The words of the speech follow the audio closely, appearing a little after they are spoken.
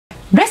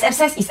Breast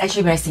abscess is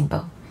actually very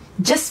simple.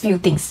 Just few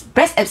things.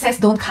 Breast abscess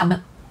don't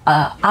come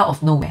out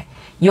of nowhere.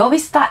 You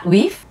always start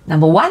with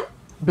number 1,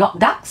 blocked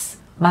ducts,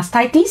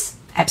 mastitis,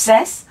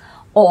 abscess,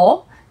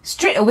 or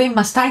straight away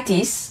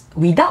mastitis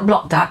without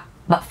blocked duct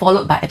but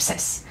followed by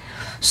abscess.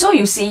 So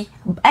you see,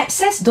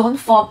 abscess don't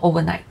form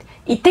overnight.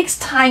 It takes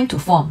time to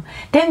form.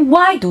 Then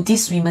why do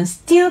these women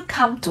still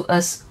come to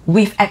us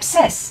with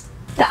abscess?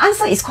 The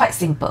answer is quite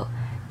simple.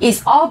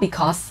 It's all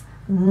because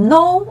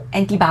no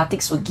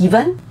antibiotics were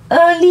given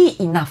early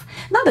enough.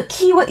 Now the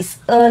key word is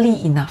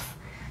early enough.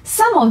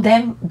 Some of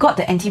them got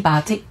the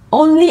antibiotic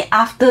only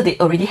after they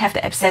already have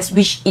the abscess,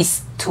 which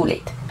is too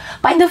late.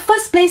 But in the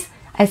first place,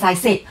 as I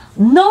said,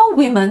 no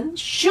women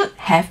should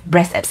have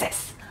breast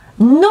abscess.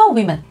 No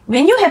women.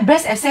 When you have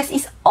breast abscess,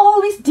 it's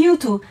always due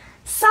to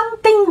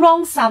something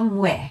wrong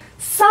somewhere.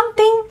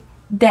 Something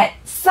that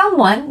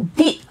someone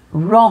did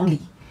wrongly.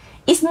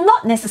 It's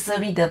not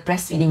necessarily the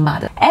breastfeeding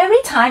mother.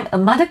 Every time a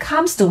mother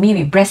comes to me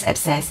with breast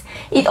abscess,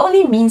 it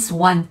only means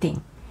one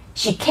thing.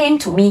 She came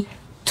to me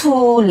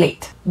too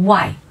late.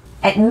 Why?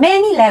 At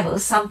many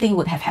levels, something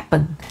would have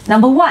happened.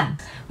 Number 1,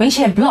 when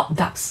she had blocked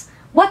ducts,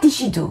 what did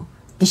she do?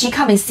 Did she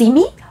come and see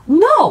me?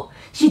 No,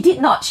 she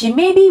did not. She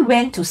maybe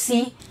went to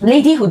see a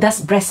lady who does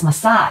breast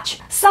massage,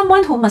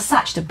 someone who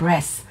massaged the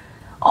breast.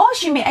 Or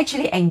she may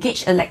actually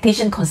engage a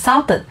lactation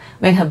consultant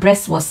when her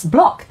breast was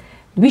blocked,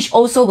 which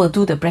also will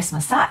do the breast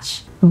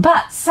massage.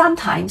 But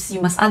sometimes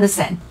you must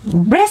understand,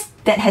 breast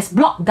that has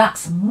blocked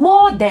ducts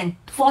more than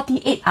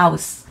 48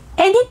 hours,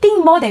 anything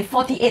more than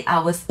 48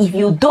 hours, if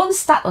you don't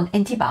start on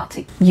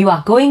antibiotic, you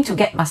are going to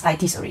get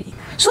mastitis already.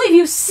 So if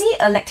you see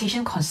a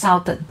lactation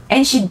consultant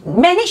and she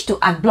managed to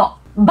unblock,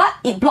 but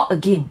it blocked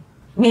again,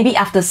 maybe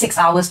after 6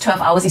 hours, 12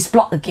 hours, it's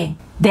blocked again,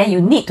 then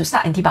you need to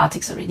start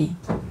antibiotics already.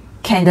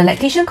 Can the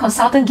lactation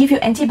consultant give you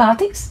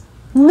antibiotics?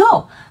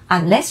 No,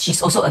 unless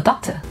she's also a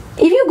doctor.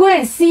 If you go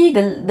and see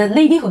the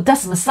lady who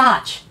does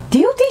massage, do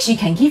you think she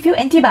can give you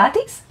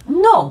antibiotics?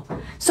 No.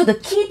 So the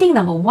key thing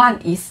number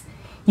 1 is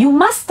you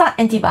must start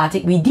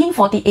antibiotic within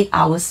 48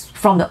 hours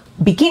from the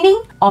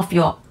beginning of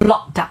your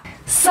blocked duct.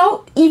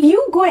 So if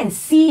you go and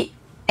see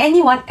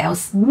anyone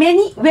else,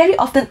 very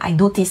often I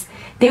notice,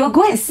 they will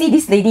go and see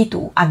this lady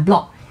to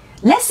unblock.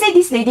 Let's say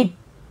this lady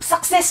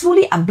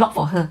successfully unblocked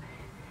for her.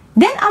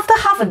 Then after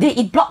half a day,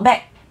 it blocked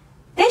back.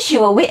 Then she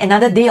will wait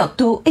another day or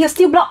 2. You're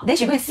still blocked. Then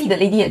she will see the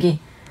lady again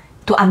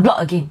to unblock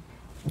again.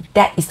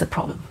 That is the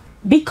problem.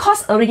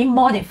 Because already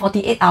more than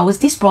 48 hours,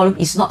 this problem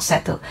is not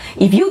settled.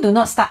 If you do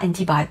not start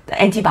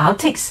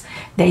antibiotics,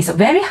 there is a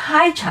very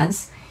high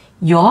chance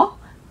your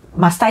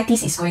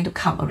mastitis is going to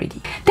come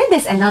already. Then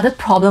there's another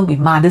problem with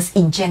mothers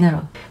in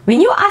general. When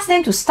you ask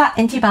them to start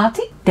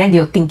antibiotic, then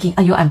they're thinking,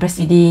 "Are you I'm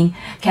breastfeeding?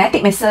 Can I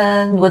take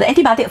medicine? Will the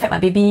antibiotic affect my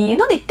baby?" You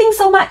know, they think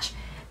so much.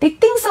 They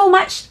think so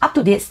much up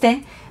to the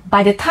extent,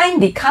 by the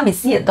time they come and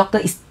see a doctor,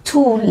 it's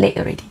too late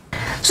already.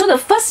 So the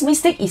first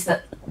mistake is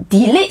the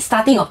delayed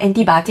starting of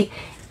antibiotic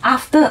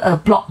after a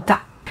blocked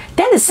duct.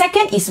 Then the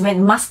second is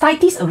when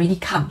mastitis already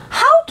come.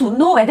 How to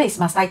know whether it's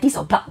mastitis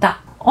or blocked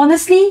duct?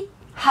 Honestly,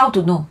 how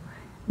to know?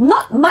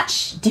 Not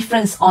much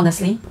difference,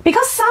 honestly,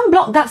 because some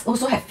blocked ducts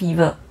also have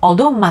fever.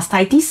 Although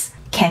mastitis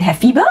can have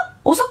fever,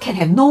 also can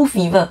have no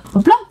fever.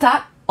 Blocked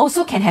duct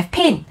also can have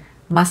pain.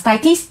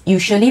 Mastitis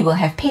usually will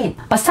have pain,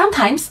 but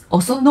sometimes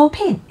also no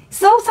pain.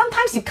 So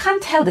sometimes you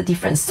can't tell the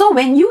difference. So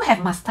when you have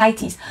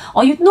mastitis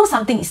or you know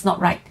something is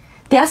not right,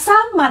 there are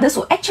some mothers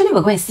who actually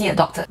will go and see a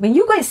doctor. When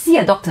you go and see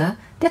a doctor,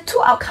 there are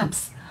 2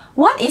 outcomes.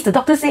 One is the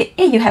doctor say,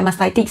 "Hey, you have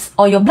mastitis,"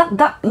 or "Your blood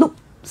duct looks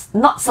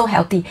not so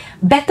healthy.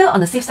 Better on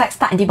the safe side,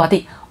 start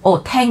antibiotic." Oh,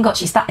 thank God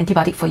she start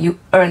antibiotic for you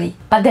early.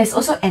 But there's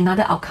also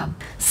another outcome.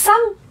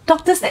 Some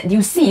doctors that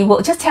you see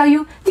will just tell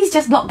you, "This is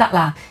just blocked duct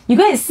lah. You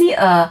go and see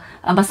a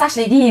massage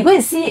lady, you go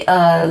and see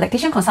a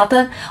lactation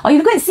consultant, or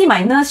you go and see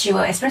my nurse, she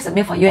will express a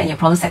meal for you and your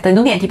problem settled. You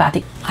don't need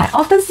antibiotic." I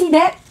often see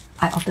that.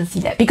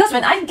 Because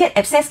when I get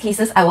abscess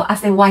cases, I will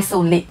ask them why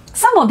so late.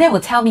 Some of them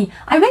will tell me,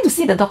 "I went to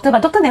see the doctor,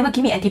 but doctor never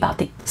give me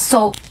antibiotic."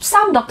 So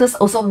some doctors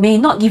also may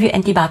not give you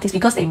antibiotics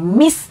because they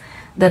miss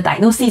the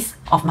diagnosis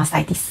of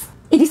mastitis.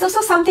 It is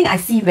also something I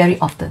see very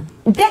often.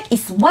 That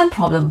is one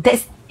problem.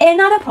 There's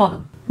another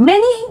problem.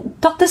 Many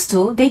doctors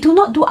too, they do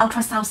not do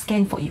ultrasound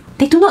scan for you.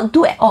 They do not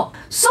do at all.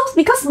 So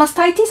because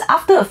mastitis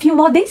after a few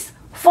more days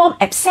form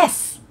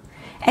abscess.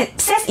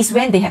 Abscess is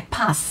when they have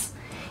pus.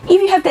 If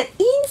you have that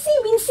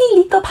incy-wincy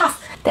little pus,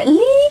 that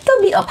little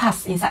bit of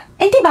pus inside,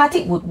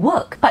 antibiotic would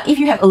work. But if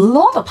you have a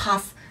lot of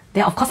pus,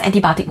 then of course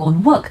antibiotic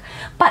won't work.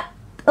 But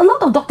a lot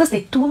of doctors,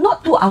 they do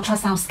not do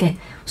ultrasound scan.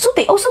 So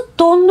they also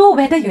don't know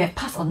whether you have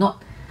pus or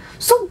not.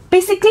 So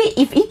basically,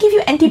 if they give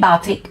you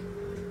antibiotic,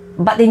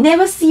 but they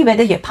never see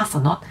whether you have pus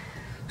or not,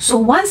 so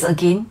once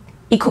again,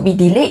 it could be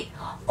delayed.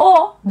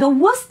 Or the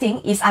worst thing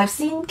is I've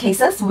seen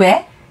cases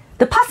where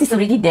the pus is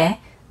already there,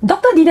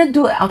 doctor didn't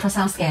do an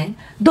ultrasound scan,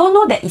 don't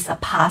know that it's a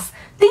pus,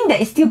 think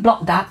that it's still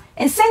blocked duct,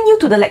 and send you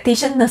to the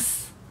lactation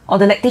nurse or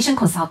the lactation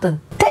consultant.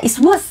 That is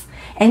worse.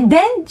 And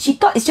then she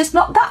thought it's just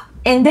blocked duct.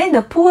 And then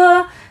the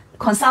poor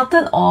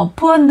consultant or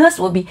poor nurse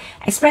will be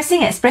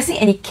expressing,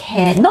 and he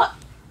cannot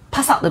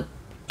pass out the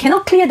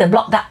cannot clear the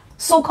blocked duct,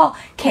 so-called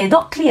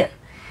cannot clear.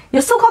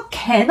 Your so-called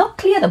cannot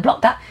clear the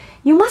blocked duct,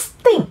 you must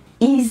think,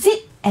 is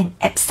it an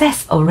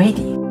abscess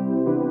already?